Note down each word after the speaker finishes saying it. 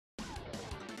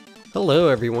Hello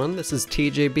everyone, this is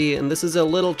TJB, and this is a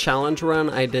little challenge run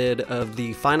I did of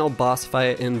the final boss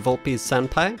fight in Volpey's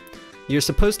Senpai. You're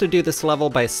supposed to do this level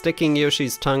by sticking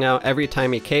Yoshi's tongue out every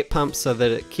time you cape pump so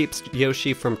that it keeps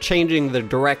Yoshi from changing the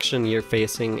direction you're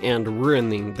facing and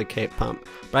ruining the cape pump.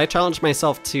 But I challenged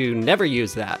myself to never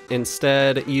use that,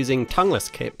 instead using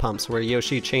tongueless cape pumps where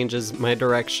Yoshi changes my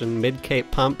direction mid-cape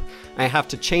pump. I have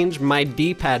to change my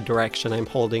D-pad direction I'm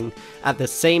holding at the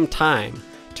same time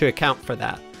to account for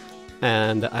that.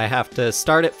 And I have to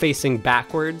start it facing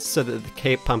backwards so that the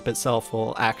cape pump itself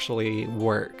will actually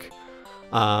work.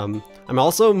 I'm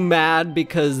also mad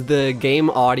because the game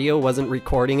audio wasn't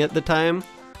recording at the time,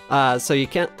 so you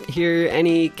can't hear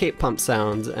any cape pump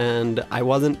sounds, and I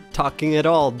wasn't talking at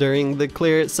all during the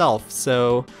clear itself,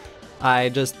 so I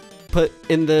just put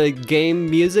in the game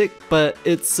music, but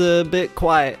it's a bit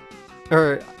quiet,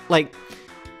 or like,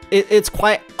 it's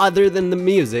quiet other than the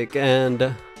music,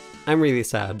 and I'm really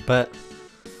sad, but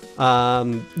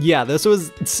yeah, this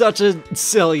was such a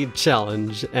silly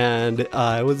challenge, and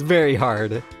it was very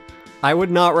hard. I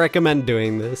would not recommend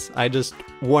doing this. I just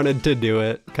wanted to do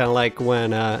it, kind of like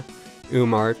when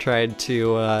Umar tried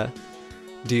to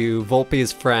do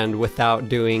Volpey's friend without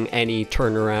doing any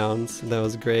turnarounds. That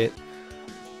was great.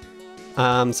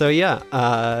 So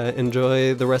yeah,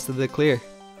 enjoy the rest of the clear.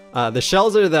 The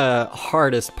shells are the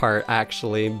hardest part,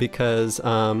 actually, because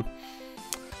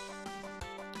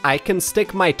I can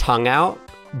stick my tongue out,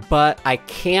 but I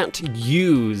can't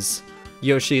use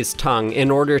Yoshi's tongue in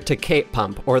order to cape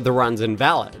pump, or the run's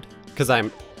invalid, because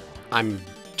I'm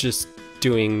just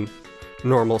doing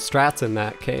normal strats in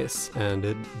that case, and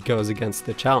it goes against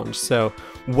the challenge. So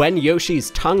when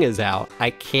Yoshi's tongue is out, I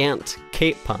can't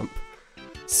cape pump.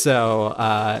 So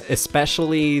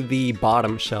especially the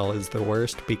bottom shell is the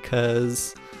worst,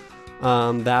 because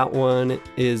that one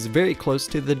is very close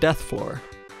to the death floor.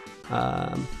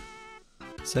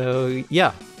 So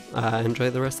yeah, enjoy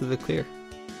the rest of the clear.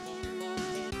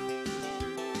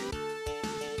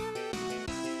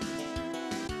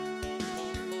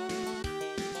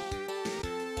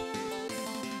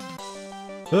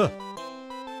 Ugh.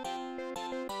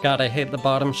 God, I hate the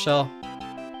bottom shell.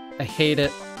 I hate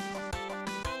it.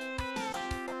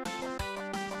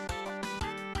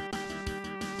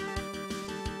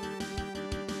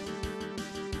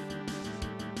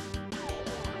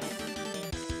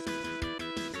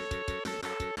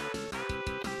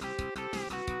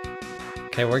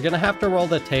 Okay, we're gonna have to roll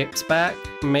the tapes back,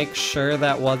 make sure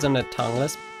that wasn't a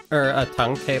tongueless, or a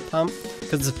tongue cape pump,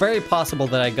 because it's very possible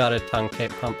that I got a tongue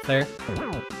cape pump there.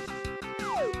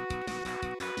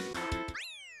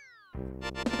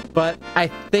 But I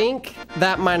think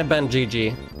that might have been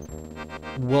GG.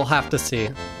 We'll have to see.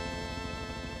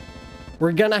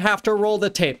 We're gonna have to roll the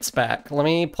tapes back. Let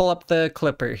me pull up the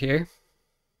clipper here.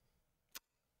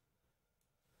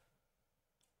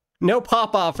 No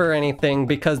pop-off or anything,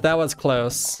 because that was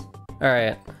close.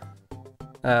 Alright.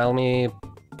 Let me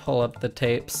pull up the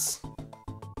tapes.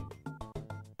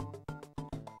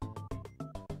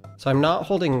 So I'm not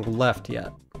holding left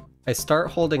yet. I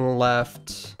start holding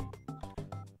left.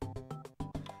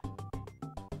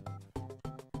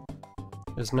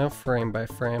 There's no frame by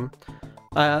frame.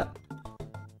 Okay,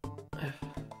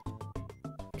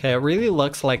 it really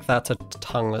looks like that's a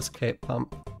tongueless cape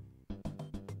pump.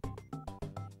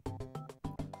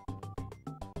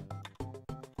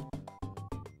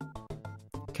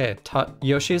 Okay,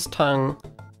 Yoshi's tongue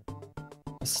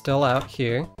is still out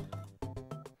here.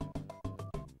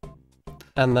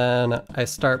 And then I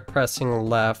start pressing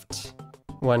left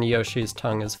when Yoshi's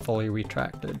tongue is fully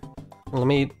retracted. Let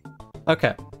me...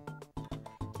 Okay.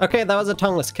 Okay, that was a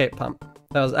tongueless cape pump.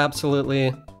 That was absolutely...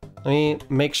 Let me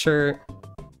make sure...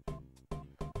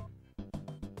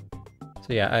 So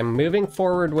yeah, I'm moving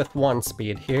forward with 1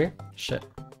 speed here. Shit.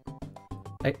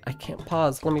 I can't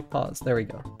pause. Let me pause. There we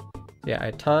go. Yeah,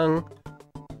 I tongue.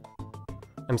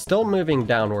 I'm still moving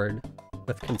downward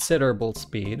with considerable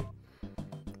speed.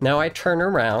 Now I turn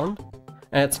around,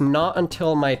 and it's not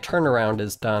until my turnaround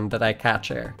is done that I catch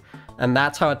air. And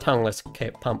that's how a tongueless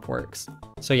cape pump works.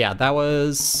 So yeah, that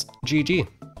was GG.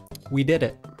 We did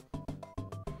it.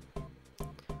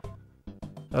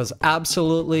 That was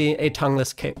absolutely a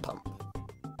tongueless cape pump.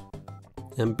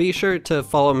 And be sure to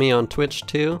follow me on Twitch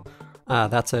too.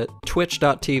 That's at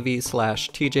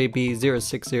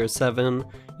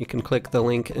twitch.tv/TJB0607. You can click the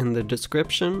link in the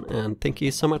description, and thank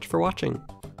you so much for watching.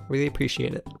 Really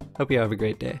appreciate it. Hope you have a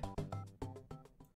great day.